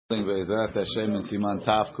Be'ezrat Hashem in Siman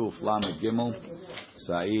Tav Kuf Lamed Gimel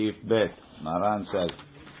Saif Bet. Maran says,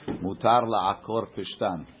 Mutar la'akor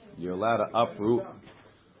pishtan. You're allowed to uproot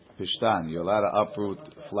pishtan. You're allowed to uproot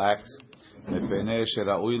flax. Mepenei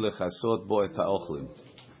shera'ui lechasot bo et ha'ochlim.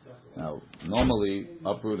 Now, normally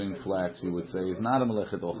uprooting flax, you would say, is not a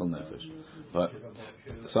melechet ochel nefesh, but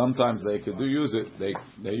sometimes they could use it.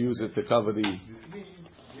 They use it to cover the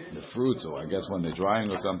fruits, or I guess when they're drying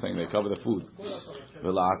or something, they cover the food.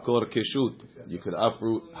 V'la'akor keshut. You could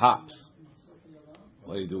uproot hops.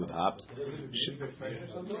 What do you do with hops?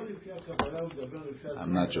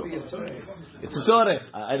 I'm not sure. It's a tzorech.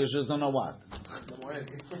 I just don't know what.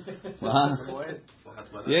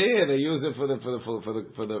 Yeah, they use it for the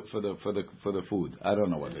food. I don't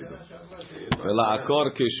know what they do.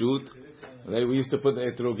 V'la'akor keshut. We used to put the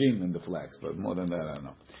etrogim in the flax, but more than that, I don't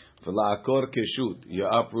know. V'la'akor keshut. You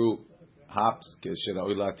uproot hops,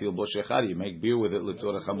 you make beer with it.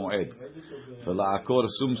 L'tzorech hamoed. V'la'akor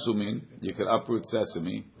sumsumin, you could uproot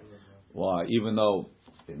sesame. Why? Even though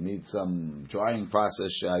it needs some drying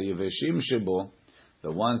process. Sha'yiveshim shebo,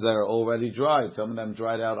 the ones that are already dried, some of them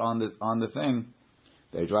dried out on the thing.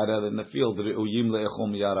 They dried out in the field. Re'uyim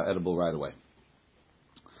le'echom yara, edible right away.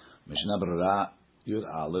 Mishnah Berurah Yud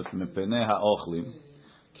Aleph mepenei ha'ochlim.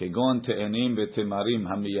 Kegon te'enim v'temarim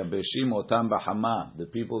hamiyabeshim otam b'hama. The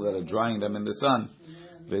people that are drying them in the sun.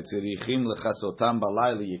 V'tzirichim lechasotam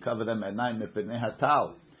b'layli. You cover them at night mepenei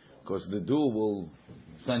hatal. Because the dew will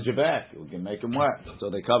send you back. You can make them wet. So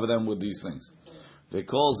they cover them with these things.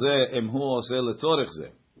 V'kol zeh emhu oseh letzorech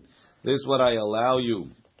zeh. This is what I allow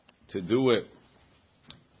you to do it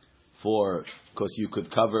for, because you could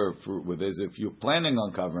cover fruit with this if you're planning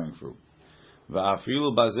on covering fruit.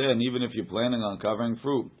 Va'afilu bazeh, and even if you're planning on covering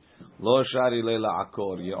fruit, lo shari leila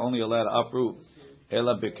akor, you're only allowed to uproot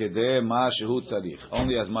ela bekedeh ma shehu tzarich,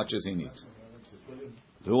 only as much as he needs.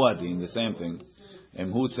 Huadin, the same thing.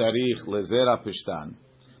 Emhu tzarich lezera pishtan,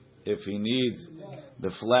 if he needs the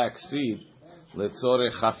flax seed,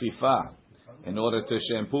 letzorech chafifa, in order to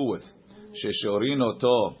shampoo with. Sheshorin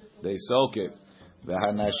oto, they soak it.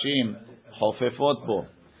 V'hanashim chofefot bo,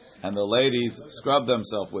 and the ladies scrub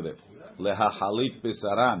themselves with it. Lehachalik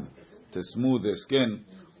bisaran, to smooth their skin,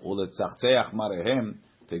 uletzachzeach marehem,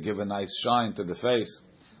 to give a nice shine to the face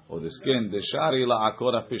or the skin. Deshari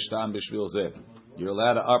la'akora pishtan b'shvil zeh. You're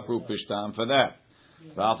allowed to uproot pishtan for that.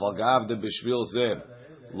 V'afal gav de b'shvil zeh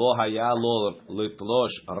lo haya lo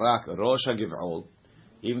litlosh rak rosh hagiv'ol.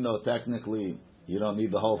 Even though technically you don't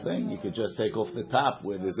need the whole thing, you could just take off the top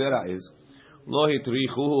where the zera is. Lo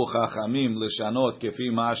hitrichuhu chachamim l'shanot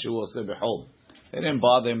kefi ma shu oseh b'chol. They didn't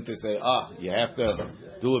bother him to say, you have to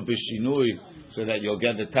do a bishinui so that you'll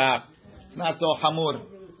get the top. It's not so hamur.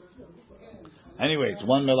 Anyway, it's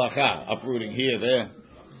one melacha, uprooting here, there.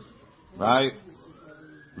 Right?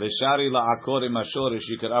 V'shari la'akor im hashorish,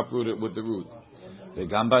 you could uproot it with the root.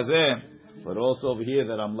 V'gam bazeh, but also over here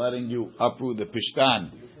that I'm letting you uproot the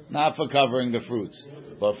pishtan, not for covering the fruits,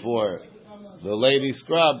 but for the lady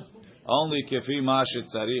scrub, only kefi ma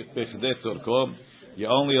shetzarich b'chdei tzorko. You're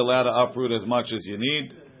only allowed to uproot as much as you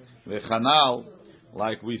need. V'chanal,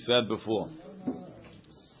 like we said before.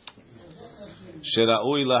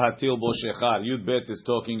 Shera'ui lahatil bo shechar. Yud Bet is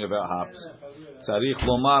talking about hops. Tzarich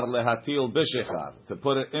lomar lehatil b'shechar, to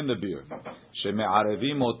put it in the beer.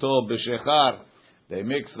 Sheme'arevim oto b'shechar, they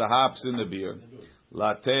mix the hops in the beer.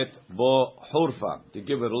 Latet bo hurfa, to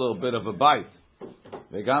give it a little bit of a bite.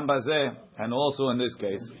 V'gam bazeh, and also in this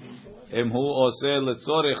case, he's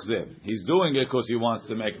doing it because he wants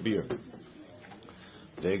to make beer.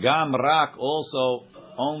 Vegam rak, also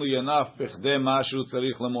only enough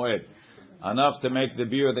enough to make the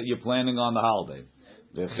beer that you're planning on the holiday.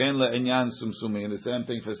 V'chen le'inyan sumsumin, the same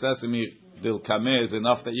thing for sesame dil kameh is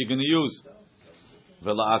enough that you're going to use.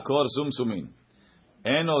 V'la'akor sumsumin,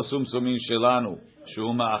 eno sumsumin shelanu shu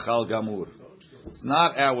ma'achal gamur. It's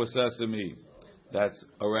not our sesame that's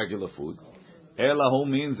a regular food. Elahu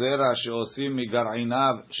means zera sheosim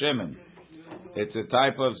migar'inav shemen. It's a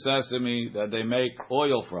type of sesame that they make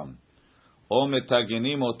oil from. O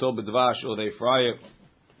metagenim oto b'dvash, or they fry it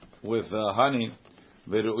with honey.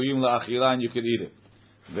 Ve'ru'im la'achilan, you could eat it.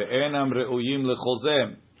 Ve'enam re'uyim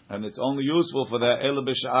lechozem, and it's only useful for that. Ela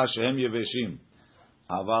b'sha'ah shehem yeveshim.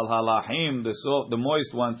 Aval halahim, the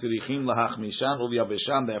moist ones, tzirichim lahachmishan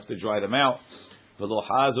u'yaveshan, they have to dry them out.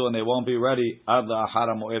 And they won't be ready until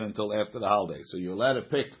after the holiday. So you're allowed to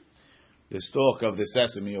pick the stalk of the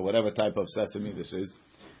sesame or whatever type of sesame this is,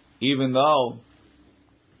 even though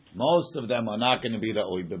most of them are not going to be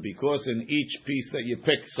ra'ui. But because in each piece that you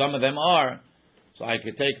pick, some of them are, so I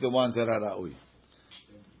could take the ones that are ra'ui.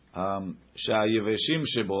 Sha'yeveshim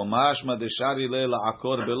shebo mashma deshari le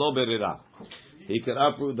la'akor belo berira. He could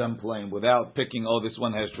uproot them plain without picking. Oh, this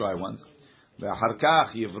one has dry ones. Ve'achar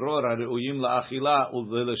kach yivror ha'reuyim la'achila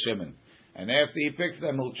u'lele shemen. And after he picks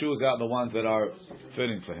them, he'll choose out the ones that are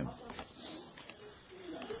fitting for him.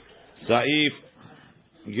 Sa'if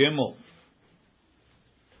Gimel.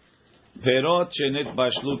 Perot shenit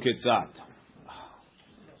bashlu ketzat.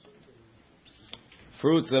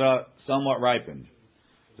 Fruits that are somewhat ripened.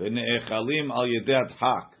 Ve'ne'echalim al yedei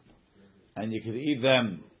hak. And you can eat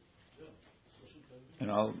them,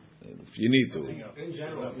 if you need to. In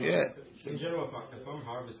general, yeah. In general, if I'm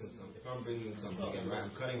harvesting something, if I'm bringing something and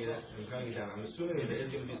I'm cutting it down, I'm assuming that there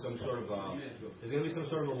is going to be some sort of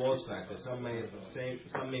a loss factor. Some may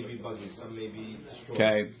be buggy, some may be destroyed.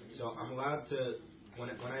 Okay. So I'm allowed to when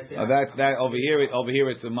I say that's that over here. Over here,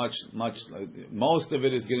 it's a much. Most of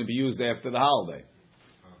it is going to be used after the holiday.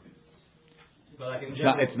 But like in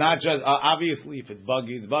general, it's not just obviously if it's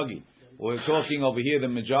buggy, it's buggy. We're talking over here. The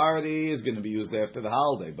majority is going to be used after the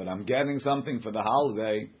holiday. But I'm getting something for the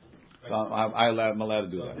holiday. So I'm allowed to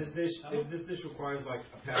do that. If this dish requires like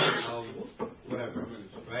a pound of whatever,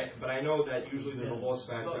 right? But I know that usually there's a loss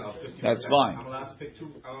factor of 50%. That's fine. I'm allowed to pick 2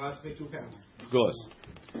 pounds. Of course.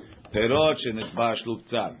 Perot shenitbash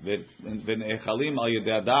luktzat v'ne'echalim al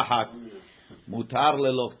yedei adahak mutar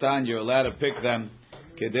lelochtan. You're allowed to pick them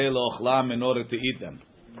kedei leochlam in order to eat them.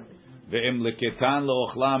 Ve'im leketan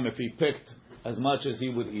leochlam, if he picked as much as he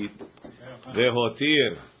would eat.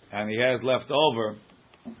 Ve'hotir, and he has left over.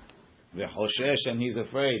 V'choshesh, and he's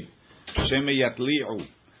afraid. Sheme yatli'u,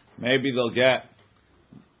 maybe they'll get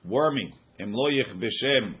wormy. Im lo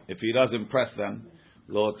yichbeshem, if he doesn't press them.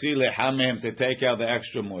 Lo'otzi lehamehem, to take out the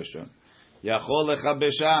extra moisture. Yachol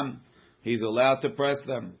lechabesham, he's allowed to press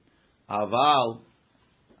them. Aval,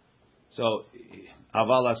 so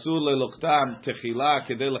aval asur leloktam techila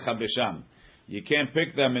kedei lechabesham. You can't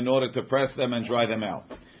pick them in order to press them and dry them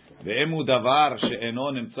out. Ve'emu davar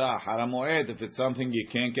she'eno nimtza haramoed. If it's something you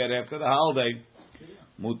can't get after the holiday,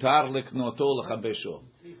 mutar liknoto lechabesho.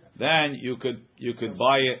 Then you could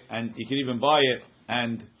buy it, and you could even buy it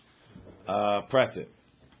and press it.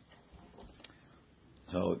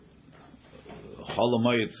 So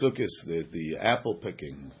Holomayit Sukkos, there's the apple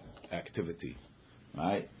picking activity,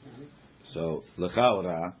 right? So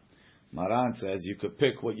Lechaura, Maran says you could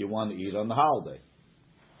pick what you want to eat on the holiday.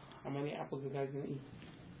 How many apples are the guys going to eat?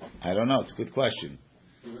 I don't know. It's a good question.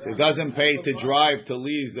 So it doesn't pay to drive to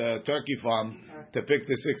Lee's turkey farm to pick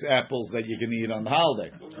the 6 apples that you can eat on the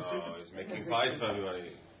holiday. Oh, he's making pies for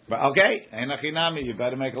everybody. But okay, enachinami, you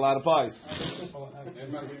better make a lot of pies.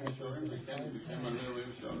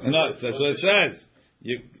 No, that's what it says.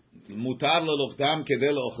 Mutar lelochtam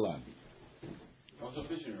kedei leochlan. Also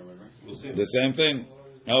fishing, right? The same thing.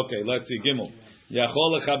 Okay, let's see. Gimel.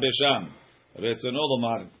 Yachol lechabesham. Retzono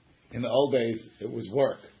lomar. In the old days, it was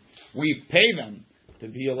work. We pay them to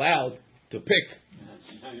be allowed to pick.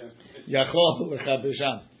 Yachol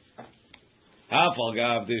lechabesham.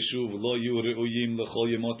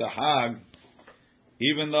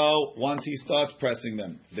 Even though once he starts pressing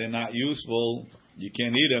them, they're not useful, you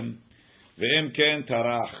can't eat them. Ve'im ken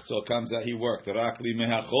tarach, so it comes that he worked. Tarach li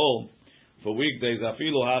mehachol, for weekdays,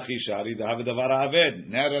 afilu hachi shari, they have a davar aved.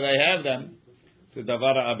 Now that I have them, it's a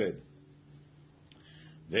davar aved.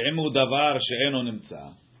 Ve'imu davar she'eno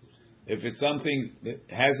nimtza. If it's something that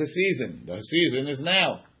has a season, the season is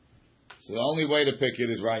now. So the only way to pick it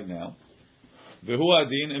is right now.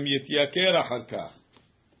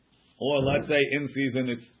 Or let's say in season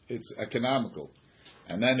it's economical,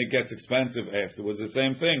 and then it gets expensive afterwards. The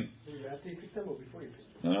same thing.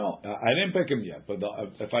 No, I didn't pick them yet. But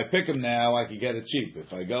if I pick them now, I can get it cheap.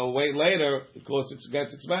 If I go wait later, of course it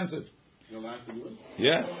gets expensive. You'll have to do it.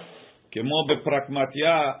 Yeah. Kemo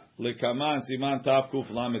beprakmatya lekaman siman tav kuf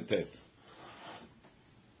lamed tet.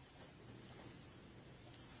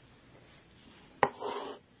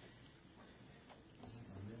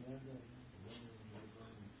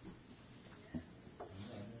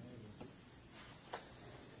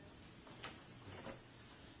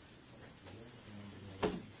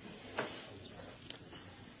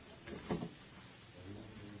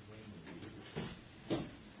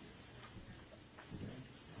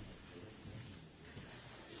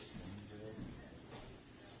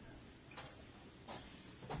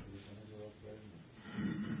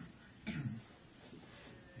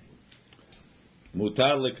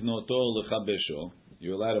 Mutar leknoto lechabesho.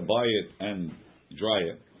 You're allowed to buy it and dry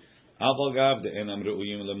it. Aval de'enam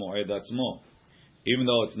re'uyim lemoed atzmo. Even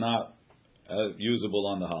though it's not usable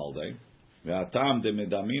on the holiday. Ve'atam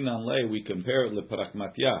de'medaminan le. We compare it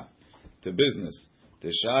leprakmatya, to business.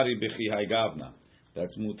 Teshari b'chi haygavna.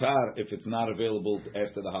 That's mutar if it's not available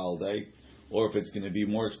after the holiday, or if it's going to be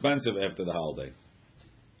more expensive after the holiday.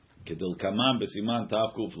 Kedil kaman b'siman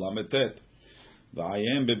tav kuf lametet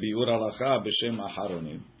v'ayem bebiur halacha b'shem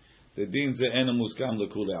aharonim. The din ze ena muskam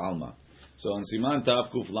lekule alma. So on siman tav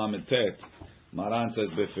kuf lametet, Maran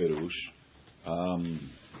says beferush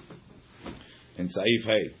in Saif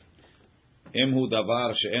Hey. אם הוא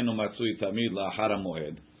דבר שאינו מצוי תמיד לאחר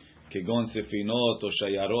המועד, כגון ספינות או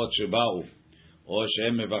שיירות שבאו, או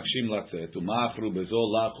שהם מבקשים לצאת, ומאחרו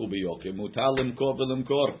בזול לחו ביוקר, מותר למכור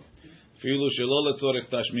ולמכור, אפילו שלא לצורך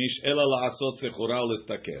תשמיש, אלא לעשות סחורה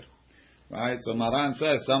ולסתכר. Right? So Maran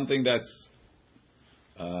says something that's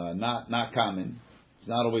not common, it's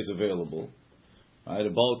not always available. Right? A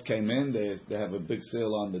boat came in, they have a big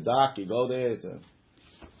sale on the dock, you go there, it's an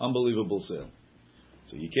unbelievable sale.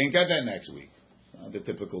 So you can't get that next week. It's not the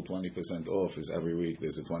typical 20% off is every week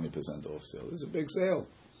there's a 20% off sale. There's a big sale.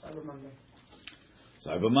 Cyber Monday.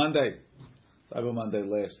 Cyber Monday. Cyber Monday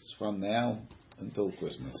lasts from now until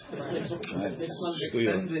Christmas. Right. Right.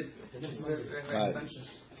 Extended. Right.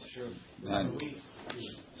 Right.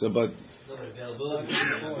 So, but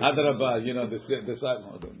Adrabah, you know, this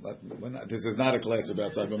is not a class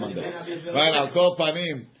about Cyber Monday. Right? I'll call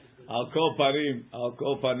Panim.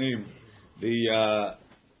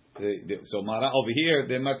 So Mara over here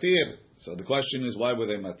they're matir. So the question is, why were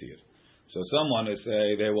they matir? So someone is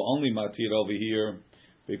say they were only matir over here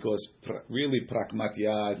because really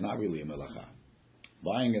prakmatya is not really a melacha.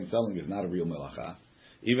 Buying and selling is not a real melacha.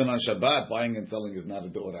 Even on Shabbat, buying and selling is not a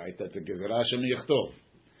deoraita. That's a gezerah shem yichtov.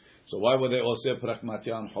 So why were they also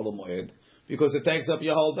prakmatya on Chol Moed? Because it takes up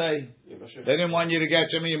your whole day. They didn't want you to get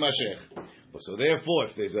Shemi Yimashech. So therefore,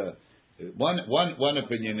 if there's a one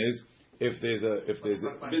opinion is if there's a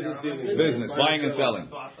business buying and selling,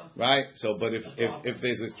 right? So, but if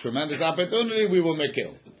there's a tremendous opportunity, we will make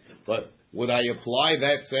it. But would I apply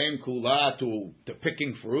that same kula to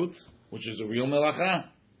picking fruit, which is a real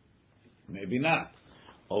melacha? Maybe not.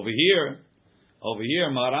 Over here,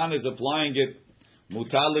 Maran is applying it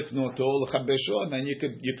mutalik noto l'chabesho, and then you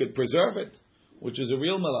could preserve it, which is a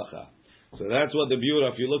real melacha. So that's what the biur.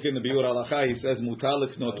 If you look in the biur halacha, he says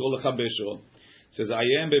mutalik noto l'chabesho. Says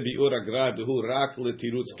ayem bebiur agrad hu rak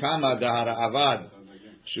letirutz kama dahar avad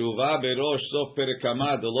shuva berosh sof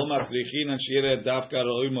perekama delo matzrichin an shiret davka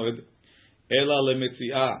ro'im moed ela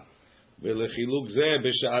lemetziah velechiluk ze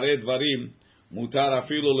b'sha'arei dvarim mutar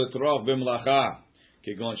afilu letrof b'mlacha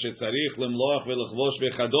kegon shetzarich lemloach velechvosh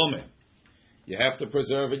v'chadome. You have to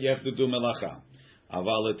preserve it. You have to do melacha.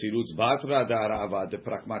 Aval letirutz batra dahar avad de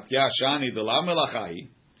prakmatya shani de la melachai.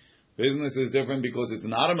 Business is different because it's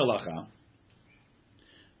not a melacha.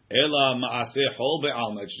 Ela ma'aseh hol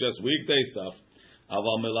be'alma. It's just weekday stuff.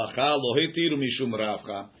 Aval melacha lo hitiru mishum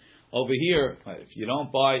ravcha. Over here, if you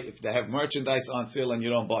don't buy, if they have merchandise on sale and you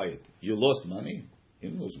don't buy it, you lost money. You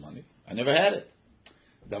didn't lose money. I never had it.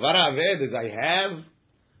 Davar aved is I have,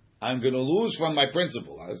 I'm going to lose from my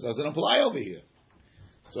principal. It doesn't apply over here.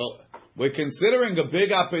 So we're considering a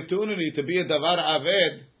big opportunity to be a davar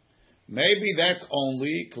aved. Maybe that's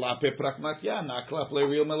only klape prakmatya, not klape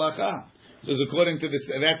real melacha. So according to this,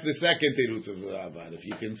 that's the second tirutz of Avad. If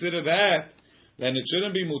you consider that, then it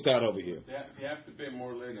shouldn't be mutar over here. If you have to pay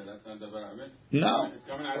more later, that's not davar avet. No. It's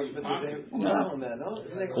coming out of your pocket. No.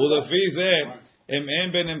 ולפי זה, אם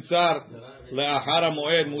אין בנמצא לאחר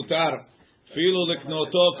המועד מותר, אפילו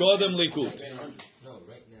לקנותו קודם ליקוט.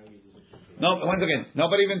 No, once again,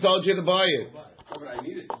 nobody even told you to buy it. Oh, but I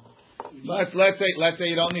need it. Let's say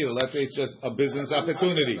you don't need it. Let's say it's just a business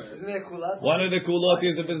opportunity. One of the kulot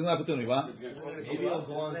is a business opportunity. What?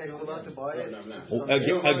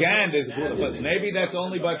 Again, there's a kulot, but maybe that's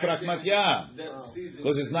only by prakmatya,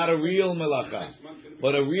 because it's not a real melacha.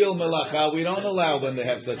 But a real melacha, we don't allow when they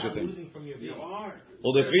have such a thing.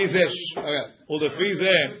 ולפי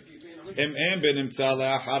זה, אם אין בנמצא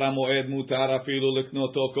לאחר המועד מותר אפילו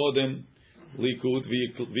לקנותו קודם ליקוט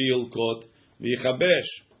וילקוט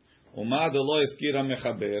ויחבש. ומה דלא הזכיר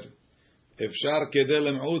המחבר, אפשר כדי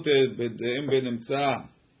למעוט אם בנמצא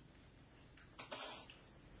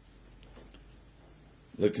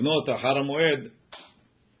לקנות אחר המועד,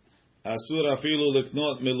 אסור אפילו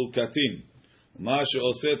לקנות מלוקטים. מה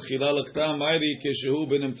שעושה תחילה לקטם מהירי כשהוא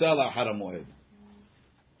בנמצא לאחר המועד.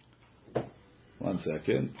 One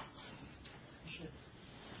second.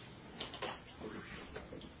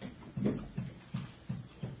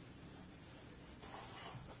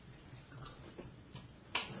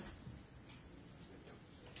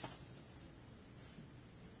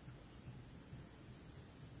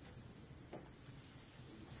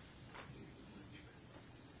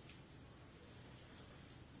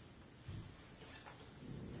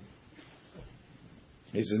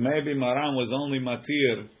 He says maybe Maran was only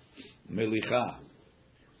matir melicha,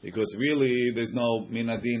 because really there's no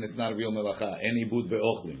minadin. It's not a real melacha. Any bud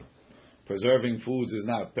be'ochlim. Preserving foods is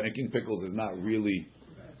not, making pickles is not really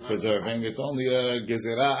preserving. It's only a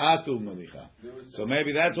gezerah atu melicha. So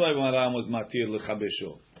maybe that's why Maran was matir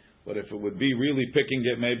lechabesho. But if it would be really picking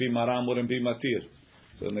it, maybe Maran wouldn't be matir.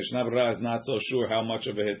 So the Mishnah Berurah is not so sure how much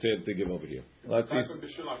of a heter to give over here. Let's see.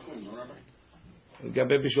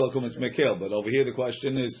 Gabe bishul akum, it's mekel, but over here the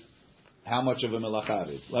question is how much of a melacha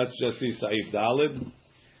it is. Let's just see Saif Dalid.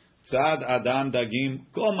 Tzad Adam Dagim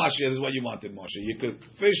Kol Mashi. This is what you wanted, Moshe. You could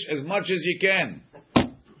fish as much as you can.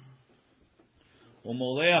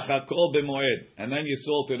 Umoleach hakol b'moed, and then you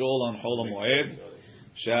salt it all on Chol HaMoed.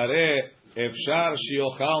 Sharei efshar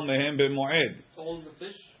shiochal mehem b'moed. All the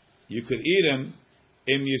fish. You could eat them.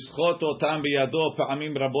 Im yischot otam biyado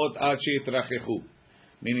pa'amim rabot ad sheyitrachechu.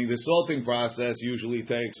 Meaning the salting process usually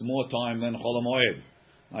takes more time than Chol HaMoed.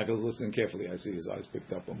 Michael's listening carefully. I see his eyes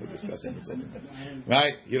picked up when we're discussing the salting.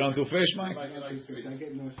 Right? You don't do fish, Mike? So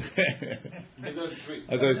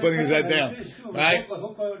he's putting his head down. Right?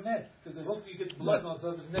 Because the hook you get blood on,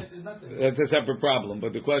 so the net is nothing. That's a separate problem.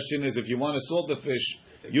 But the question is, if you want to salt the fish,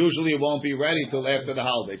 usually it won't be ready till after the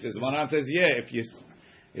holiday. Says Maran says, yeah, if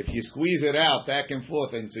you squeeze it out back and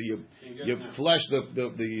forth, and so you flush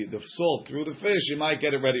the salt through the fish, you might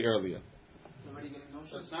get it ready earlier.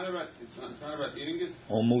 It's not about eating it.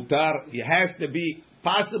 Or mutar, it has to be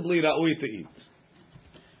possibly ra'ui to eat.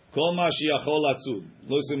 Kol ma sheyachol atzud.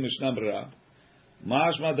 Listen, Mishnah Berurah.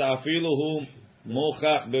 Mashma da'afilu hu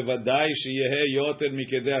mochach bevadai sheyehe yoter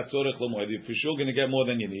mikedei atzorech l'moed. If you're sure going to get more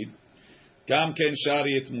than you need, kam ken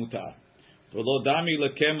shari it's mutar. V'lo dami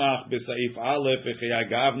lekemach b'saif aleph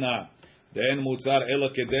v'cheyagavna de'en mutar ela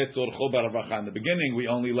kedei tzorcho baravacha. In the beginning, we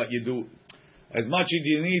only let you do as much as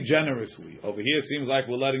you need generously. Over here, it seems like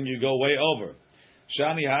we're letting you go way over.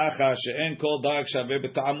 Shani ha'acha she'en kol dag shaveh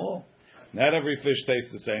b'ta'amo. Not every fish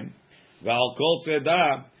tastes the same. V'al kol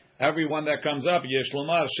tzeda, every one that comes up, yesh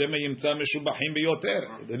lomar sheme yimtza meshubachim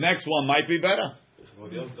biyoter. The next one might be better.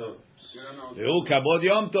 Ve'u kabod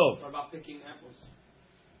yom tov. What about picking apples?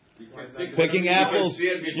 Picking apples,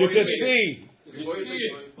 you could see.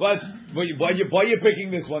 But why are you picking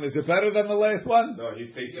this one? Is it better than the last one? No,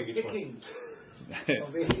 he's tasting each one.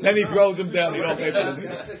 Then he throws them down. You don't pay for them.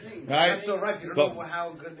 Right? That's all right. You don't know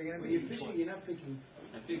how good they're going to be. You're fishing, you're not picking.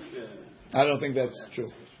 I don't think that's true.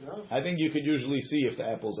 I think you could usually see if the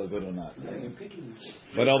apples are good or not.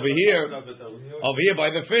 But over here by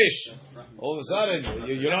the fish, all of a sudden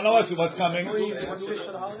you don't know what's coming.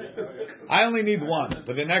 I only need one,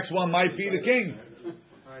 but the next one might be the king.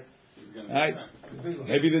 Right?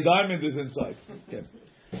 Maybe the diamond is inside. Okay.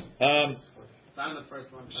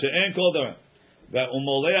 She'en kol davar. That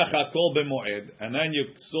umoleach hakol b'moed, and then you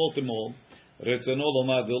salt them all. Retzano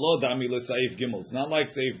lomar delo dami leSaif Gimel. It's not like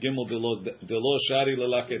Saif Gimel delo shari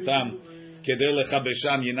lelaketam kedei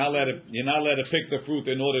lechabesham. You're not allowed to pick the fruit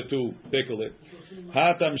in order to pickle it.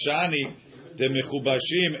 Hatam shani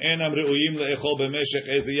demechubashim enam reuyim leechol b'meshech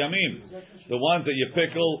eze yamim. The ones that you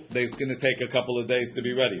pickle, they're going to take a couple of days to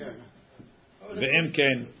be ready.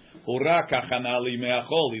 Ve'imken hurak hachanali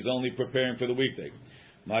me'achol. He's only preparing for the weekday.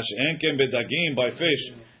 Mash'enken bedagim, by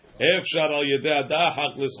fish. Efshar al yedei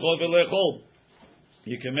adahak l'schol ve'lechol.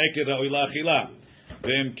 You can make it ra'ui la'achila.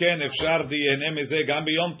 Ve'imken efshar di'enem mizeh gam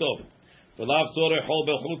b'yom tov. V'lav tzorech hol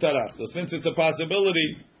b'chutarach. So since it's a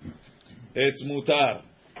possibility, it's mutar.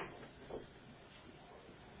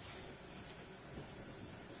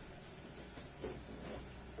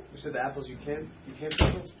 You said the apples you can't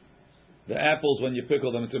pickle? The apples, when you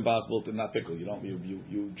pickle them, it's impossible to not pickle.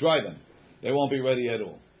 You dry them; they won't be ready at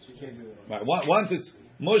all. So you can't do that. Right. Once it's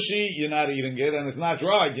mushy, you're not eating it, and it's not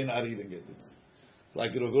dried, you're not eating it. It's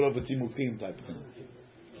like a roguro v'tzimukim type of thing.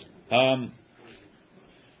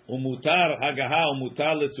 Umutar hagaha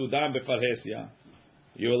umutar letzudam befarhesia.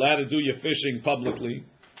 You're allowed to do your fishing publicly.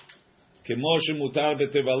 Kemoshe mutar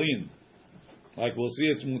betevalin. Like we'll see,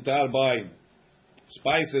 it's mutar by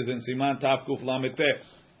spices in Siman Tafkuf Lameteh,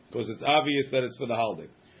 because it's obvious that it's for the holiday.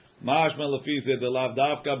 Mashma lefize de lav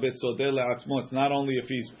davka betzodeh le'atzmo. It's not only if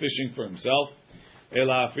he's fishing for himself,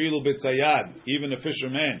 ela afilu betzayad, even a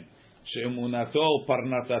fisherman, she'emunato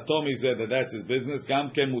parnasato mizeh, that's his business.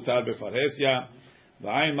 Gam ken mutar befarhesia,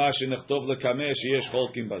 v'ayin ma shenechtov lekameh sheyesh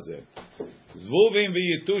cholkim bazeh. Zvuvim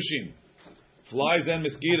v'yitushim, flies and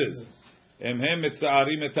mosquitoes, emhem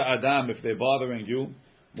mitza'arim et ha'adam, if they're bothering you.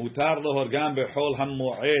 Mutar lehorgam bechol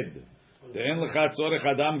hamoed. De'en lecha tzorech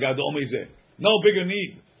adam gadol mizeh. No bigger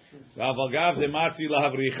need. V'avalgav dematzi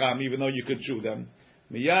lahavricham, even though you could chew them.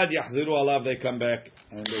 Miyad yachziru alav, they come back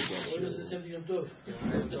and they go.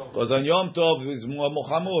 Because on Yom Tov is more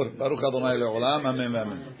muchamur. Baruch Adonai le'olam. Amen.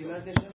 Amen.